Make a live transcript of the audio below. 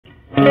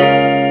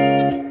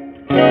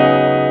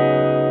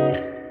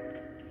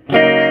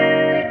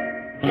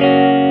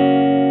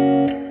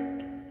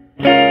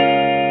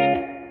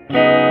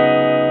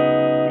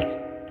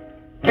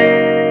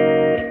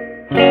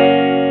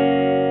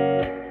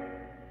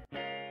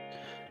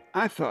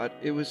I thought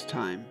it was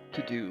time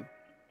to do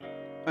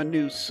a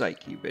new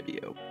Psyche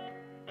video.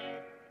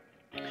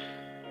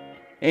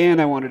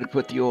 And I wanted to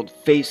put the old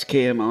face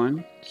cam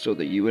on so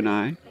that you and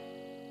I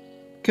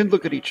can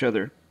look at each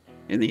other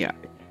in the eye.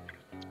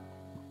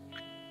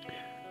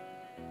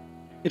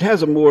 It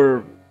has a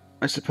more,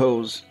 I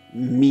suppose,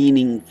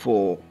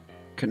 meaningful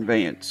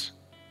conveyance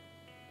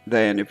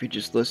than if you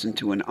just listen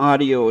to an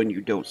audio and you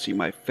don't see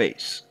my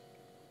face.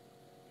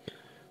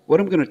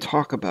 What I'm going to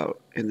talk about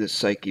in this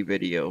Psyche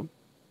video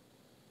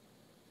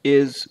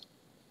is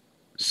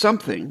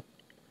something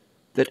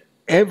that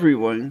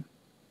everyone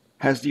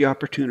has the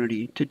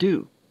opportunity to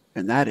do,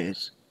 and that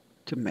is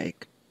to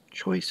make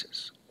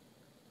choices.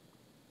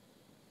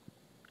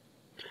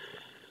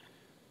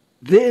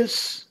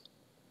 This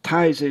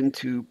ties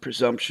into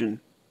presumption,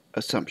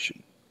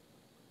 assumption.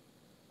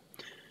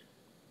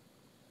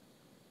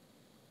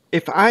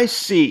 If I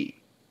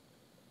see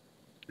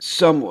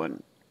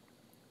someone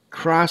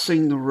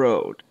crossing the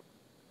road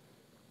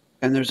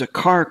and there's a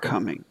car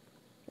coming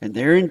and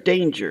they're in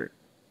danger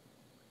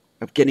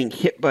of getting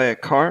hit by a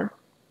car,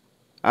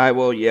 I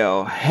will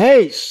yell,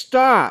 "Hey,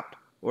 stop!"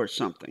 or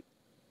something.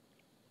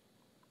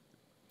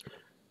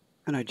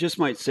 And I just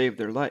might save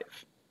their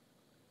life.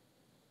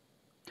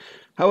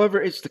 However,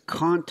 it's the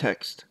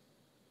context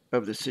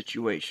of the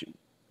situation.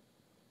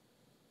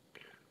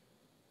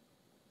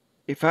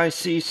 If I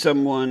see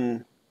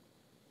someone,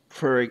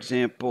 for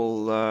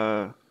example,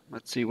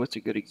 let's see, what's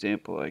a good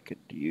example I could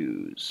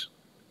use?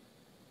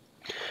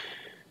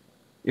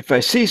 If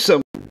I see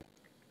someone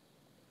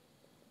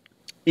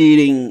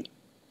eating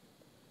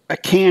a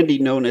candy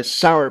known as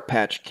Sour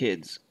Patch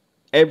Kids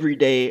every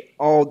day,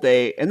 all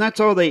day, and that's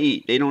all they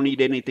eat. They don't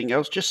eat anything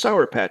else, just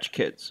Sour Patch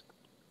Kids.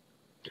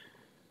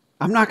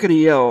 I'm not going to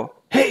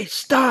yell, "Hey,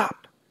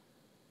 stop!"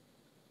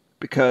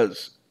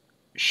 because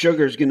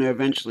sugar's going to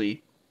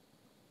eventually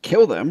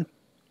kill them.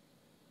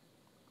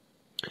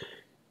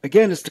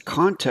 Again, it's the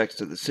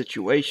context of the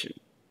situation.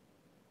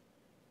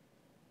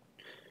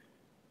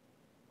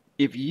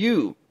 If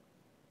you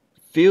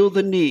feel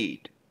the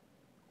need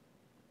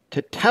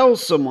to tell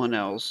someone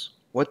else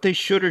what they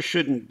should or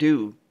shouldn't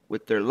do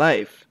with their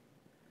life,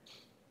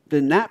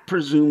 then that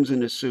presumes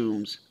and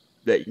assumes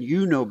that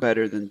you know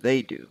better than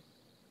they do,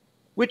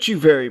 which you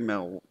very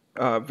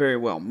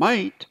well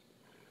might,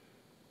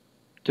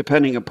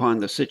 depending upon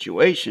the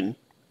situation.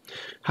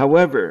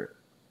 However,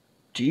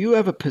 do you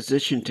have a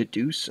position to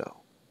do so?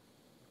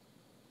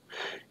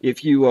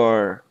 If you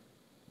are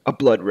a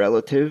blood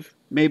relative,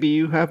 maybe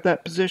you have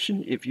that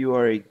position. If you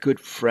are a good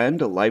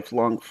friend, a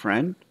lifelong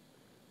friend,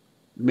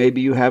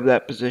 maybe you have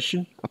that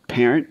position. A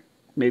parent,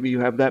 maybe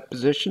you have that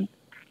position.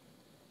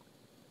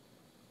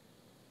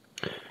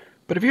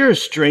 But if you're a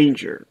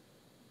stranger,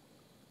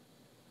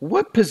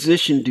 what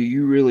position do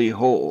you really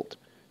hold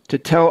to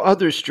tell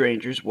other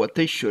strangers what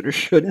they should or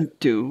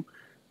shouldn't do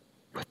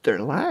with their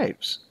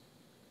lives?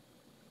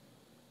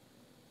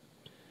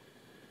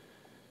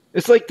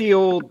 It's like the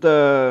old,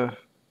 all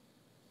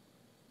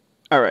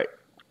right,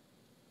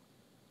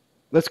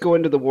 let's go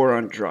into the war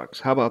on drugs.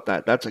 How about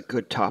that? That's a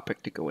good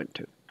topic to go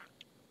into.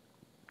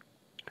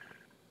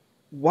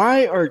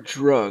 Why are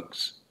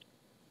drugs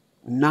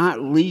not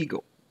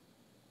legal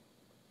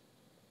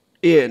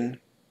in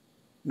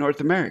North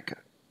America?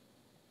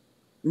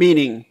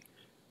 Meaning,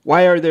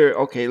 why are there,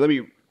 okay,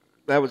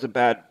 that was a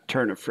bad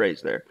turn of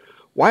phrase there.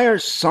 Why are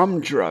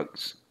some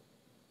drugs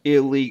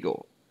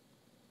illegal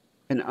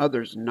and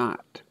others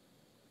not?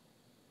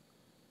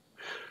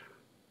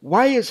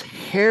 Why is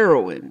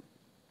heroin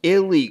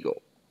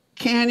illegal?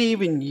 Can't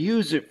even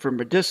use it for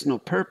medicinal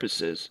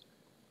purposes,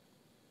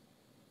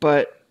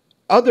 but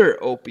other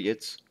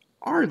opiates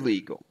are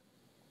legal.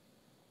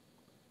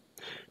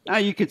 Now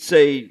you could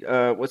say,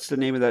 what's the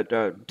name of that?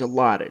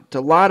 Dilaudid.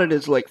 Dilaudid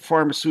is like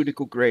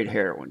pharmaceutical grade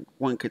heroin,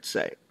 one could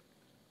say.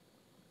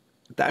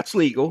 That's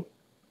legal.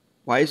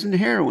 Why isn't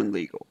heroin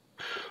legal?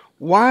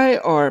 Why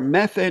are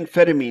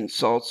methamphetamine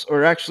salts,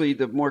 or actually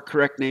the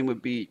correct name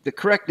would be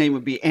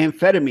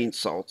amphetamine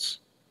salts,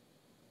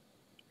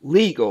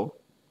 legal,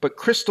 but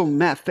crystal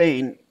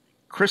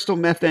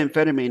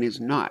methamphetamine is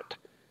not?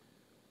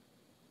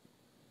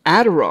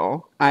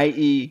 Adderall,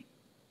 i.e.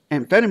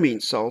 amphetamine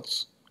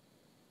salts,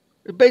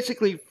 are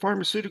basically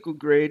pharmaceutical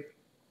grade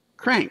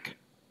crank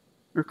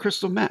or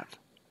crystal meth.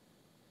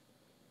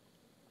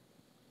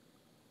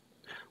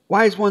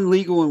 Why is one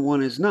legal and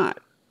one is not?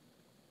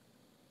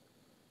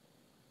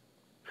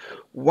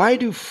 Why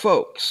do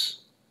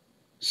folks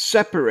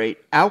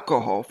separate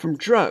alcohol from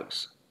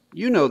drugs?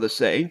 You know the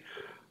saying,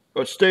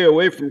 stay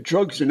away from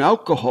drugs and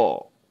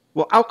alcohol.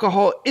 Well,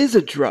 alcohol is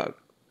a drug.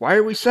 Why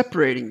are we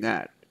separating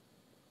that?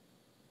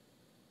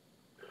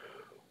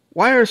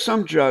 Why are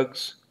some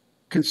drugs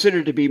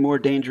considered to be more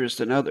dangerous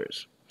than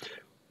others?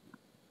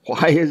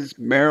 Why is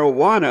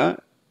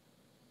marijuana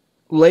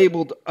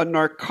labeled a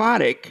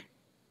narcotic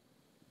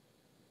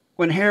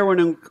when heroin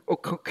and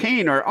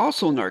cocaine are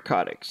also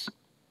narcotics?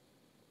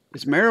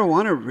 Is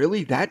marijuana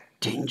really that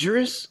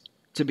dangerous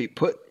to be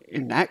put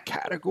in that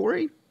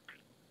category?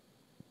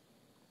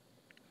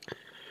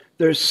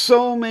 There's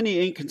so many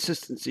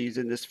inconsistencies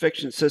in this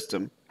fiction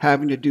system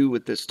having to do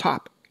with this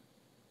topic.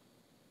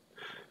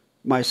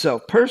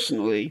 Myself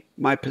personally,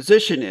 my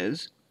position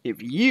is,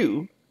 if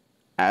you,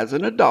 as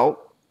an adult,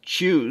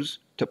 choose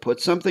to put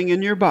something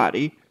in your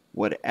body,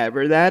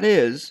 whatever that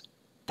is,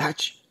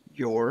 that's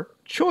your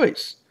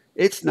choice.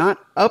 It's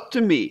not up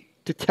to me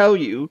to tell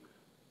you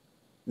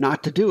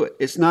not to do it.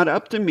 It's not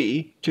up to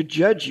me to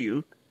judge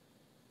you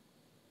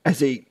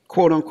as a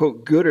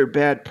quote-unquote good or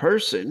bad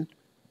person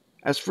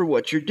as for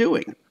what you're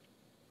doing.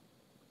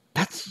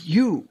 That's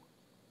you.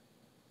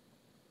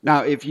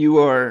 Now, if you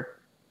are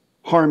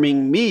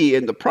harming me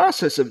in the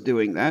process of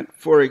doing that,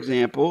 for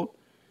example,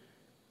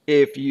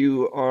 if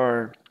you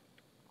are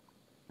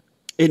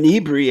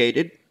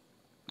inebriated,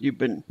 you've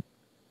been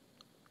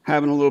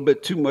having a little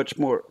bit too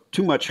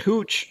much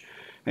hooch,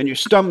 and you're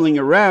stumbling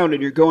around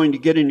and you're going to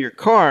get in your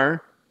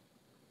car,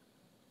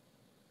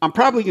 I'm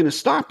probably going to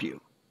stop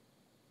you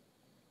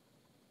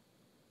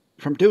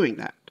from doing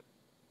that.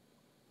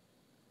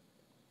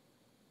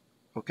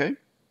 Okay?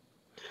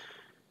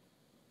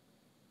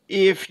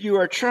 If you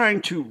are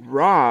trying to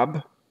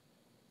rob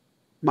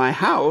my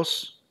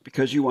house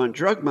because you want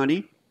drug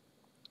money,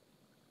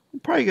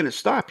 I'm probably going to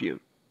stop you.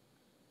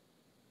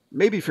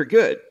 Maybe for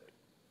good.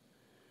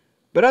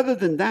 But other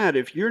than that,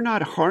 if you're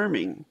not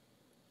harming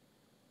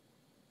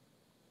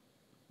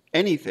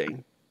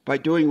anything by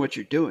doing what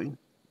you're doing,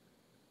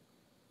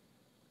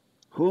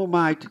 who am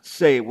I to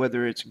say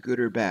whether it's good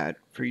or bad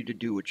for you to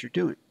do what you're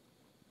doing?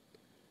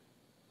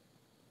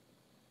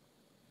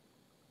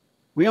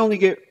 We only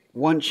get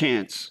one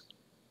chance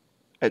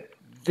at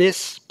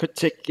this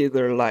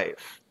particular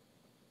life.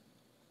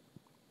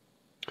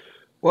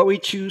 What we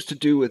choose to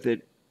do with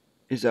it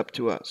is up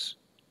to us.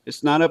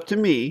 It's not up to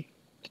me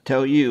to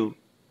tell you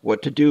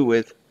what to do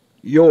with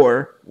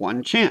your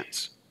one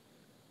chance.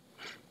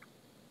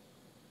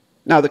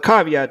 Now, the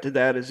caveat to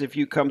that is if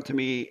you come to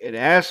me and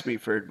ask me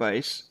for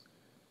advice,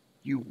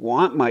 you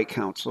want my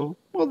counsel,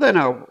 well, then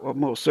I'll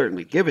most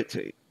certainly give it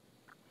to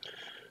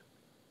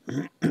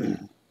you.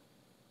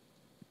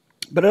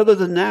 But other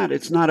than that,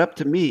 it's not up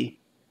to me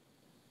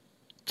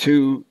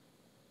to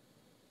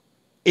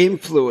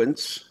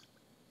influence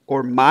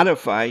or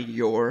modify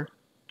your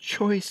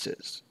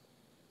choices.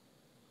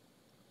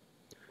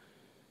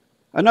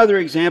 Another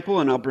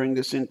example, and I'll bring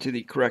this into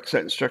the correct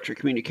sentence structure,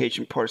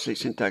 communication, parse,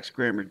 syntax,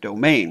 grammar,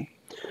 domain.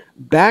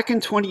 Back in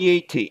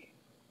 2018,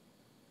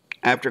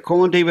 after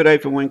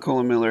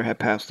David-WYNN Miller had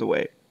passed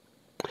away,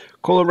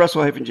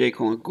 Russell J.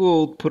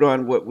 Gould put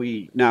on what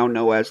we now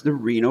know as the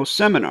Reno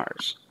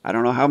seminars. I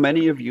don't know how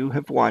many of you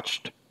have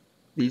watched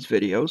these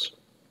videos.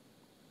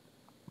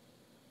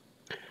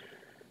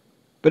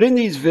 But in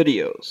these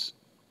videos,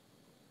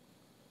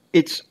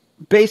 it's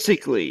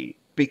basically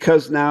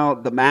because now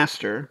the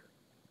master,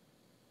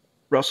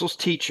 Russell's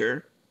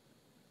teacher,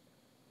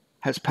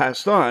 has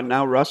passed on.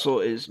 Now Russell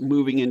is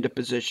moving into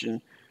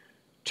position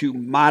to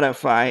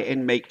modify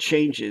and make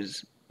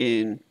changes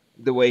in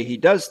the way he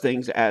does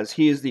things, as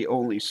he is the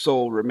only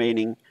sole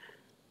remaining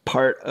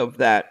part of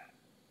that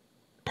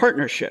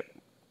partnership.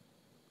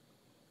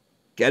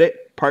 Get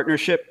it?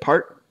 Partnership,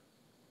 part.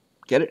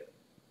 Get it?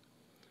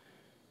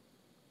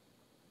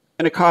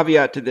 And a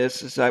caveat to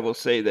this is I will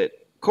say that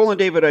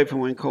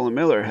David-WYNN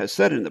Miller has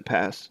said in the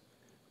past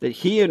that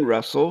he and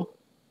Russell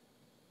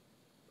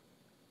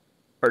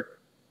are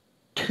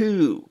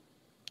two,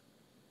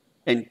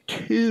 and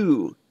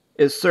two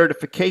is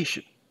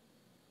certification.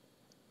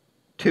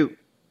 Two.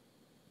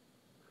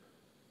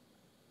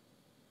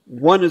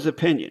 One is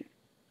opinion.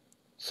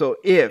 So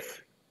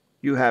if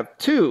you have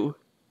two,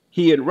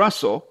 he and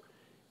Russell,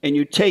 and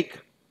you take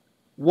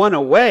one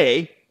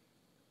away,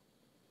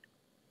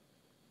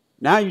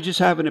 now you just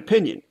have an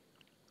opinion.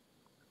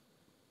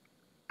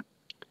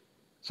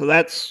 So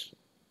that's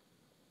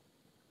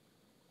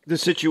the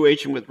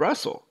situation with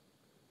Russell.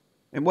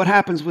 And what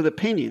happens with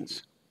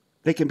opinions?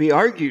 They can be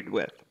argued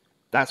with.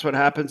 That's what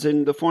happens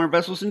in the foreign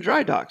vessels and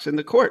dry docks, in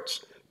the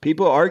courts.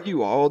 People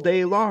argue all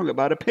day long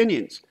about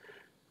opinions.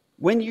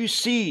 When you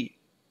see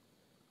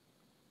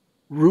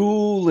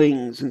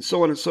rulings and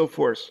so on and so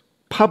forth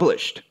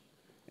published,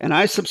 and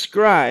I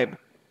subscribe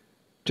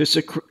to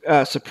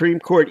Supreme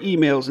Court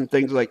emails and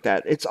things like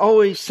that, it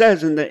always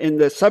says in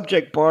the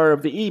subject bar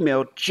of the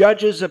email,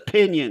 judges'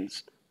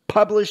 opinions,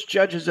 published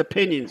judges'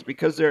 opinions,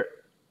 because they're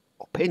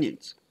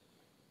opinions.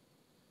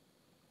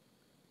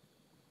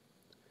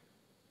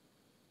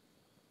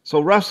 So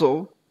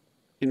Russell,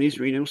 in these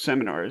Reno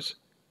seminars,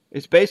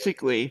 is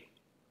basically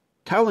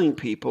telling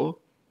people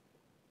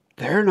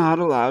they're not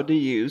allowed to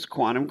use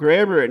quantum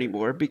grammar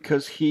anymore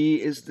because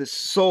he is the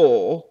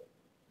sole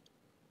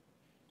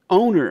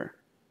owner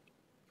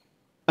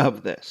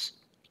of this.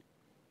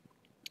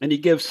 And he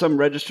gives some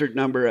registered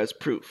number as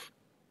proof.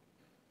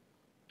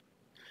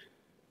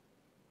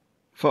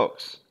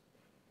 Folks,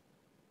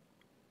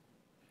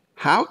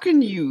 how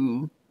can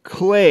you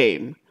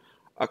claim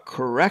a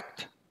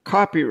correct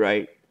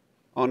copyright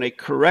on a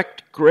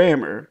correct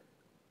grammar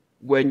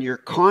when your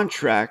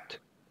contract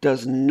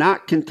does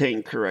not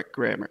contain correct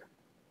grammar?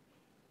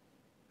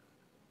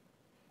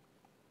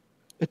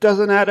 It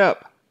doesn't add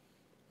up,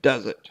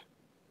 does it?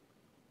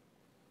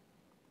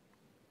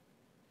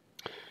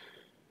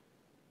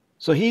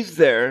 So he's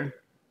there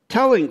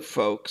telling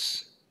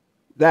folks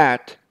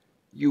that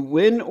you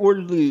win or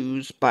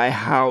lose by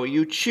how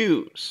you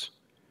choose.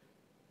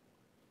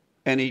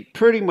 And he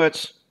pretty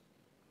much,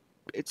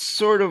 it's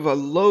sort of a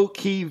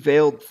low-key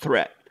veiled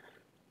threat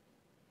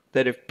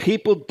that if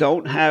people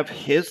don't have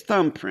his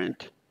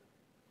thumbprint,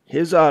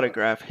 his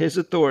autograph, his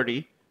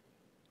authority,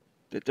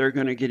 that they're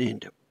going to get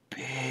into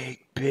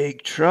big,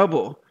 big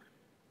trouble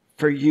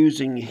for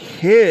using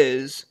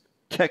his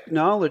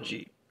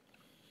technology.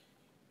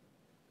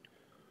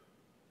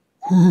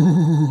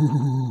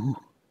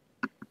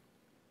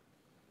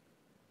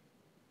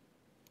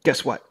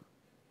 Guess what?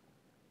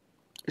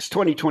 It's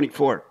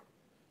 2024.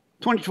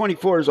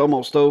 2024 is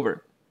almost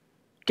over.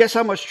 Guess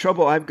how much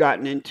trouble I've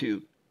gotten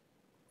into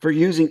for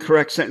using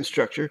correct sentence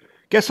structure?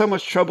 Guess how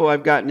much trouble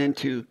I've gotten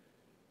into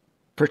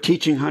for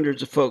teaching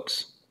hundreds of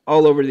folks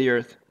all over the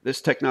earth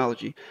this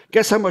technology?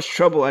 Guess how much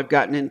trouble I've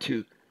gotten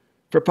into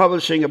for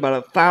publishing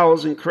about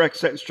 1,000 correct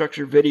sentence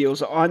structure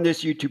videos on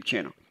this YouTube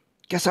channel?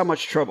 Guess how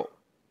much trouble?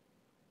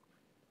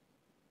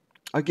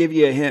 I'll give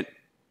you a hint.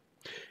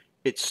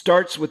 It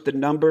starts with the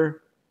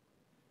number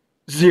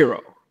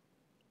 0.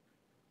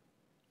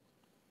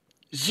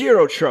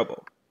 0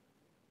 trouble.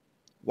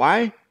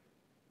 Why?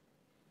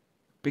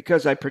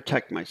 Because I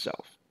protect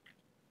myself.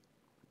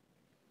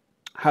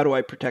 How do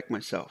I protect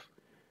myself?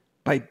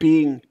 By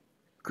being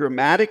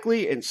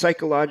grammatically and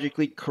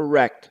psychologically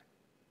correct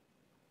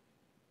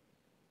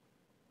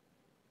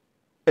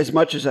as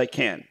much as I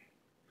can.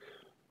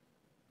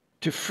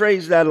 To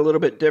phrase that a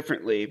little bit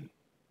differently,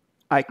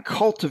 I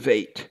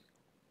cultivate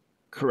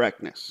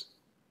correctness.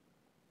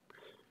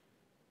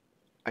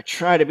 I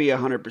try to be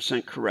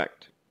 100%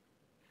 correct.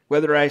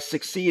 Whether I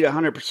succeed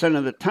 100%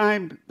 of the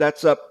time,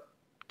 that's up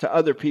to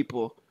other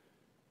people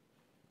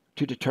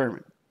to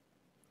determine.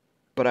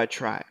 But I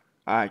try.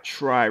 I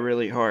try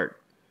really hard.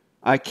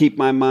 I keep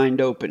my mind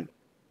open.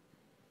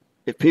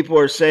 If people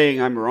are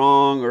saying I'm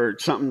wrong or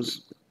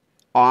something's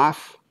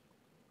off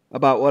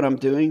about what I'm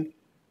doing,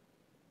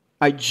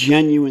 I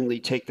genuinely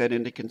take that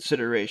into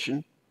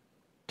consideration,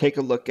 take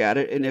a look at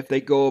it, and if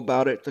they go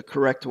about it the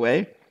correct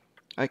way,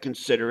 I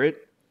consider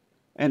it.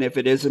 And if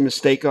it is a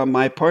mistake on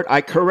my part,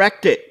 I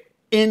correct it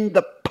in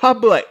the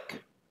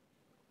public.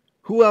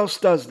 Who else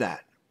does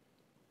that?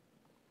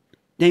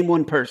 Name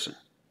one person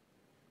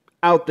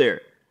out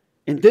there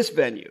in this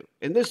venue,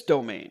 in this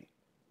domain,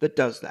 that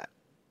does that.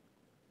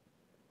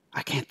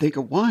 I can't think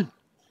of one.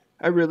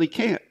 I really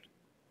can't.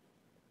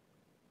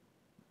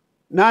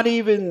 Not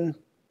even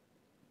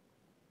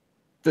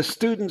the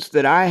students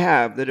that I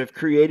have that have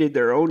created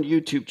their own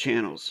YouTube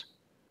channels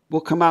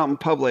will come out in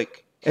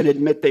public and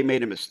admit they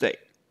made a mistake.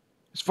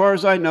 As far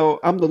as I know,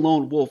 I'm the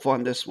lone wolf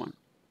on this one.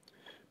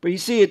 But you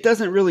see, it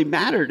doesn't really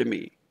matter to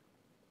me.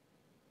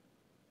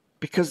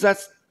 Because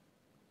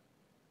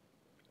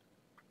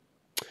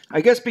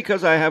I guess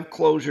because I have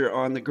closure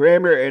on the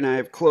grammar and I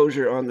have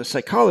closure on the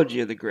psychology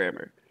of the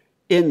grammar.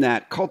 In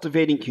that,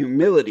 cultivating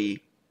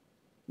humility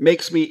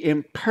makes me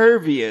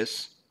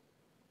impervious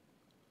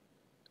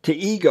to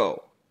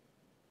ego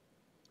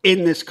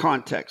in this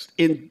context.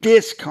 In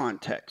this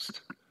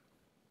context.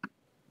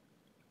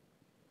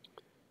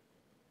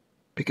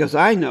 Because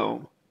I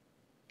know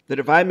that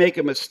if I make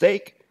a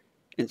mistake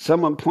and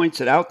someone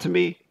points it out to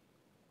me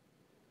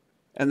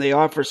and they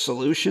offer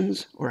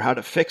solutions or how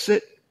to fix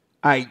it,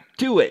 I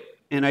do it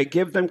and I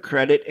give them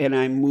credit and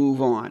I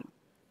move on.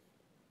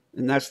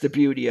 And that's the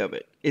beauty of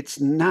it. It's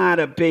not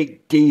a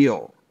big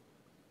deal.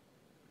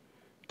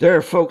 There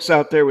are folks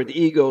out there with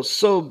egos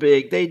so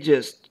big, they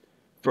just,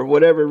 for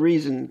whatever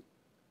reason,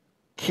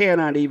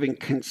 cannot even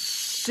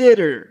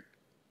consider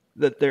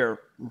that they're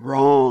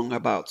wrong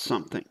about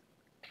something.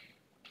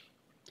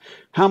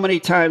 How many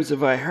times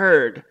have I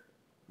heard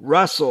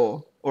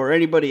Russell or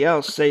anybody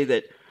else say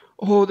that,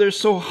 oh, they're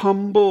so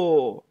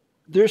humble.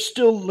 They're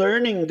still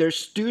learning. They're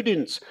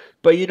students.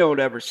 But you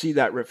don't ever see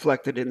that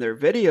reflected in their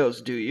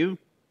videos, do you?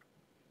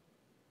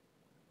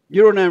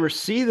 You don't ever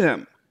see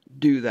them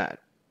do that,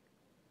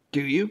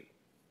 do you?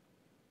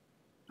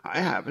 I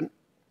haven't.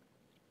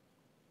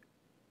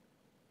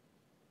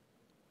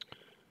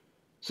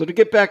 So to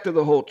get back to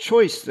the whole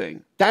choice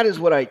thing, that is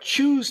what I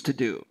choose to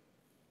do.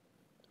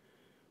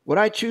 What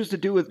I choose to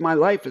do with my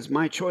life is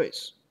my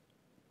choice.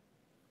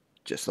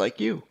 Just like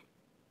you.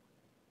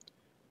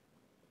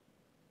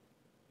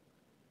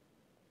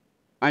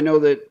 I know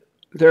that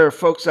there are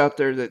folks out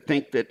there that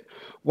think that,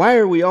 why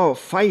are we all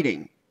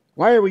fighting?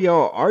 Why are we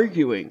all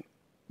arguing?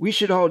 We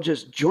should all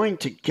just join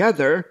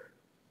together,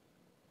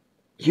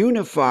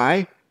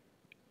 unify,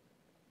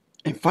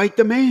 and fight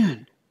the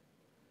man.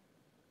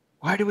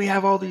 Why do we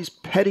have all these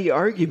petty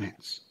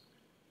arguments?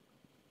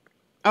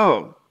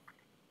 Oh,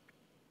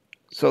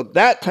 so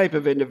that type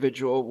of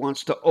individual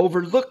wants to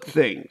overlook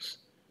things.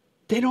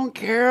 They don't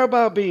care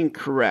about being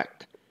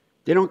correct.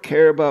 They don't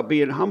care about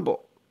being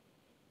humble.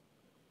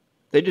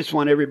 They just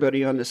want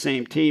everybody on the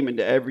same team and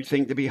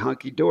everything to be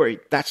hunky-dory.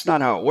 That's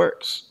not how it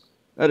works.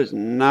 That is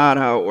not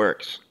how it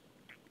works.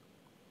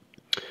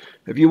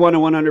 If you want to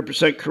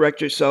 100%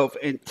 correct yourself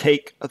and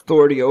take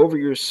authority over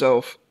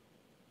yourself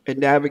and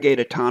navigate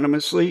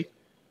autonomously,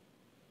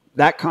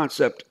 that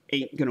concept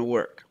ain't going to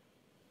work.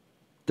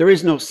 There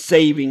is no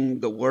saving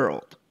the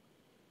world.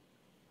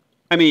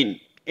 I mean,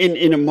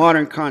 in a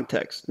modern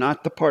context,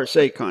 not the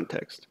PARSE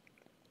context.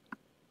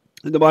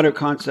 In the modern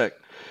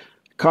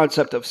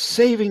concept of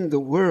saving the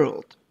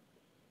world.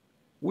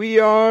 We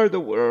are the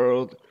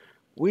world.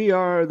 We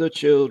are the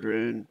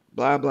children.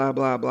 Blah, blah,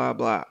 blah, blah,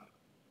 blah.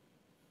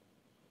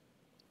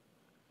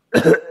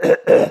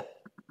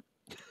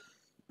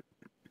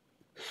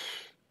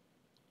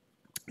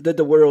 Did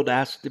the world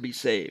ask to be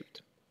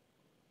saved?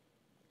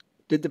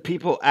 Did the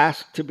people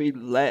ask to be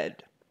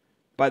led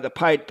by the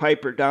Pied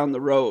Piper down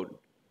the road?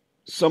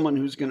 Someone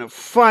who's going to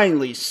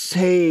finally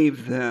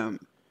save them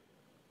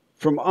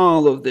from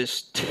all of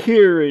this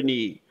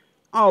tyranny,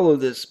 all of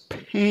this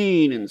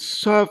pain and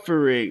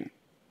suffering.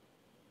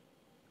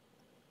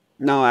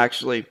 No,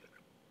 actually,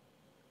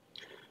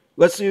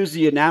 let's use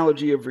the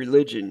analogy of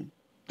religion,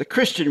 the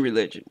Christian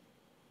religion.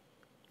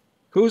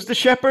 Who's the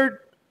shepherd?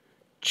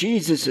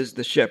 Jesus is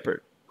the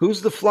shepherd.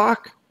 Who's the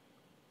flock?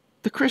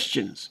 The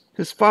Christians,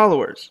 his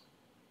followers.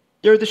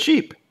 They're the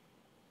sheep.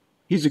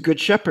 He's a good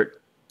shepherd,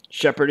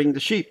 shepherding the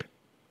sheep.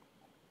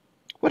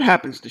 What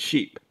happens to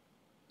sheep?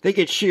 They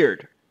get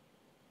sheared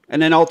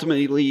and then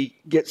ultimately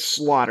get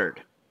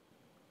slaughtered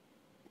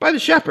by the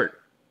shepherd.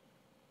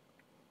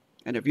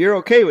 And if you're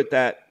okay with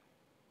that,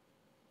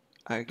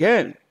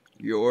 again,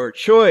 your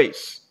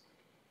choice.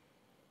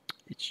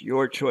 It's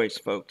your choice,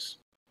 folks.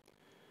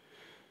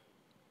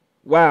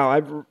 Wow,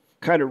 I've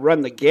kind of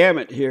run the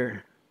gamut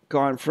here.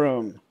 Gone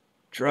from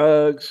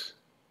drugs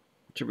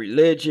to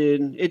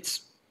religion.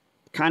 It's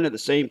kind of the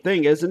same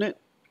thing, isn't it?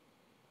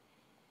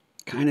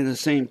 Kind of the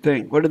same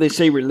thing. What do they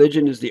say?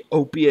 Religion is the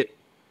opiate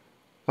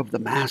of the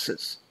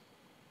masses.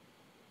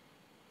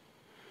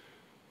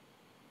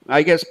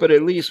 I guess, but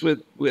at least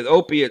with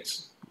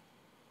opiates,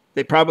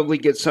 they probably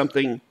get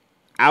something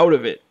out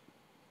of it,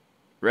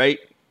 right?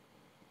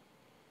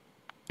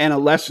 And a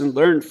lesson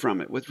learned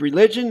from it. With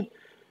religion,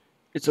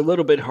 it's a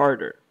little bit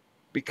harder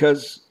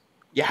because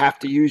you have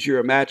to use your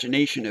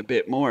imagination a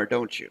bit more,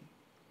 don't you?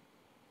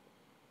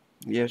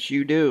 Yes,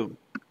 you do.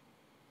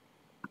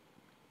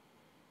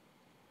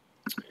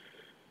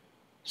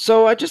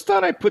 So I just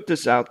thought I'd put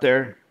this out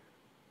there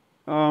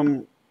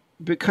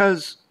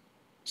because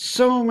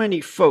so many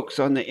folks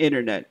on the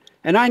internet,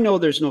 and I know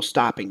there's no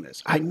stopping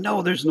this. I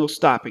know there's no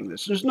stopping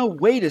this. There's no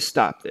way to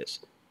stop this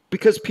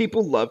because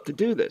people love to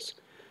do this.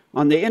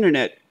 On the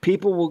internet,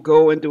 people will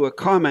go into a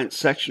comment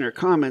section or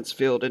comments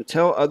field and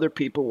tell other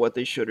people what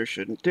they should or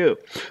shouldn't do.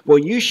 Well,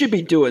 you should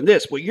be doing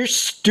this. Well, you're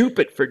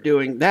stupid for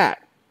doing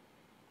that.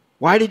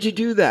 Why did you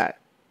do that?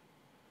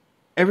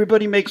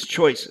 Everybody makes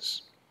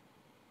choices.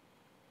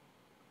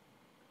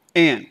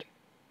 And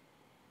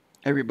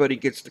everybody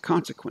gets the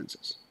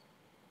consequences.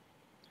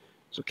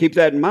 So keep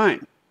that in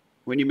mind.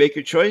 When you make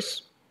your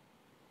choice,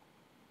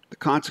 the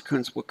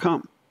consequence will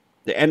come.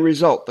 The end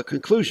result, the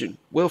conclusion,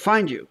 will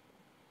find you.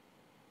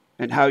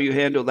 And how you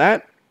handle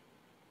that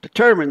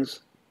determines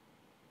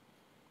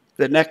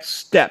the next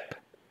step,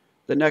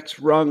 the next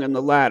rung in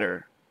the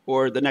ladder,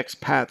 or the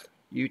next path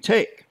you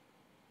take.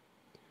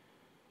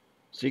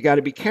 So you got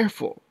to be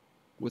careful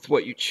with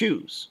what you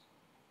choose.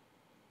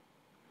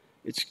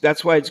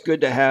 That's why it's good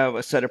to have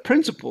a set of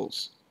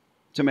principles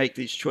to make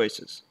these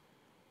choices.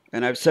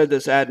 And I've said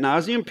this ad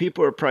nauseum.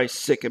 People are probably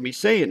sick of me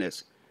saying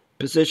this.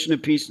 Position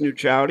of peace and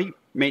neutrality,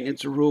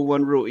 maintenance of rule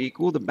one, rule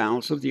equal, the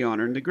balance of the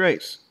honor and the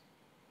grace.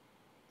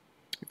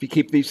 If you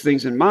keep these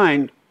things in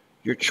mind,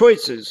 your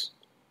choices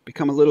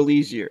become a little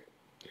easier.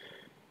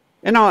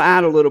 And I'll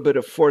add a little bit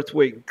of fourth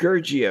way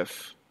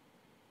Gurdjieff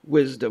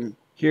wisdom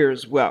here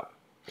as well.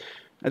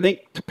 I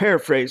think, to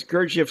paraphrase,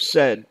 Gurdjieff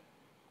said,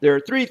 there are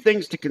three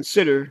things to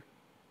consider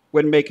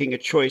when making a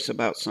choice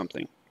about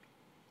something.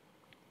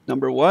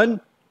 Number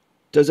one,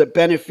 does it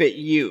benefit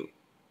you?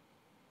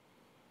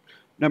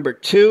 Number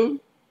two,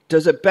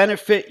 does it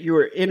benefit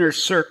your inner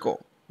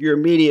circle, your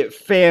immediate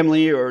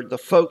family, or the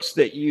folks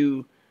that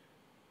you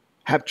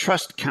have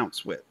trust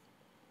counts with?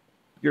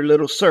 Your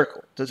little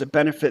circle. Does it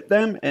benefit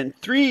them? And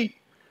three,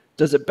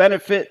 does it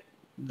benefit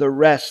the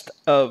rest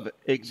of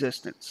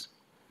existence?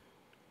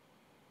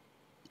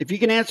 If you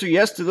can answer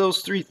yes to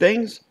those three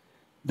things,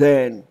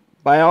 then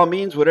by all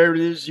means, whatever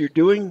it is you're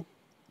doing,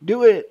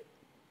 do it.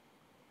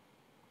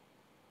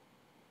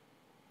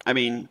 I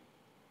mean,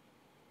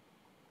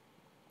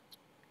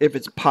 if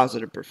it's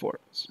positive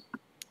performance.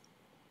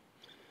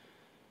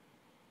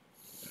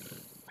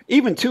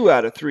 Even 2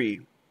 out of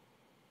 3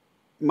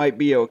 might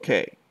be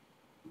okay.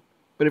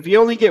 But if you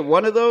only get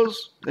one of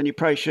those, then you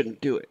probably shouldn't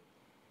do it.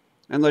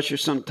 Unless you're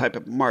some type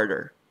of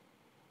martyr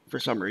for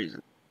some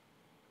reason.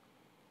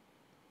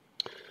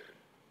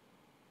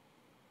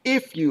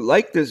 If you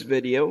like this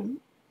video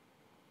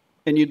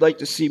and you'd like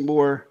to see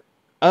more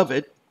of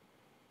it,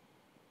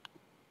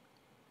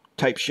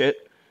 type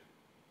shit,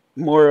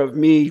 more of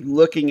me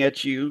looking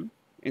at you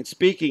and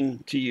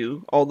speaking to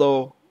you,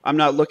 although I'm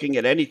not looking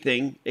at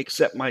anything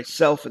except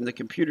myself and the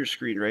computer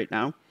screen right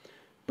now.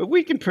 But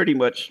we can pretty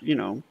much,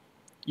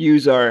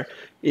 use our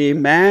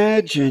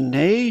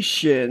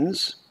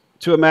imaginations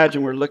to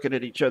imagine we're looking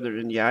at each other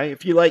in the eye.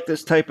 If you like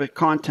this type of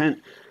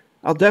content,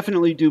 I'll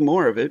definitely do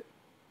more of it.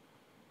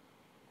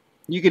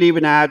 You could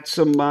even add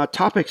some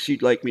topics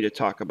you'd like me to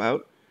talk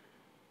about,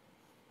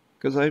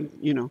 because I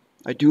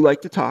do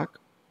like to talk,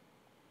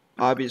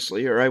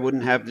 obviously, or I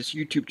wouldn't have this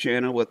YouTube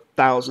channel with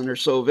 1,000 or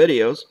so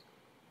videos.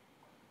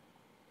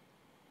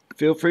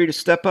 Feel free to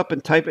step up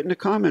and type it in the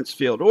comments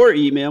field or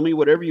email me,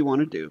 whatever you want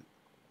to do.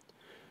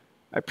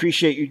 I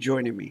appreciate you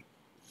joining me.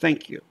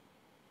 Thank you.